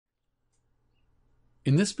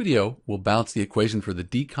In this video, we'll balance the equation for the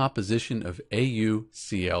decomposition of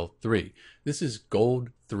AuCl3. This is gold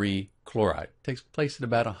 3 chloride. It takes place at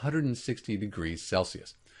about 160 degrees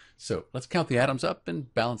Celsius. So let's count the atoms up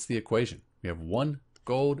and balance the equation. We have 1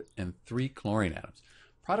 gold and 3 chlorine atoms.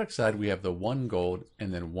 Product side, we have the 1 gold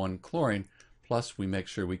and then 1 chlorine, plus we make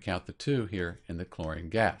sure we count the 2 here in the chlorine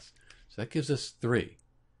gas. So that gives us 3.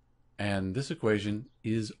 And this equation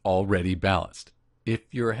is already balanced. If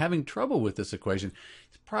you're having trouble with this equation,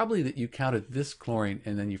 it's probably that you counted this chlorine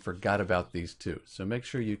and then you forgot about these 2. So make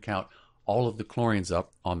sure you count all of the chlorines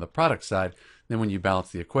up on the product side. Then when you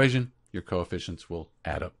balance the equation, your coefficients will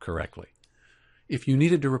add up correctly. If you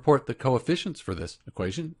needed to report the coefficients for this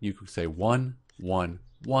equation, you could say 1, 1,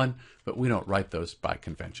 1, but we don't write those by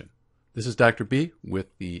convention. This is Dr. B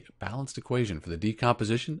with the balanced equation for the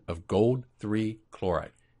decomposition of gold 3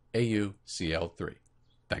 chloride, AuCl3.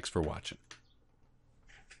 Thanks for watching.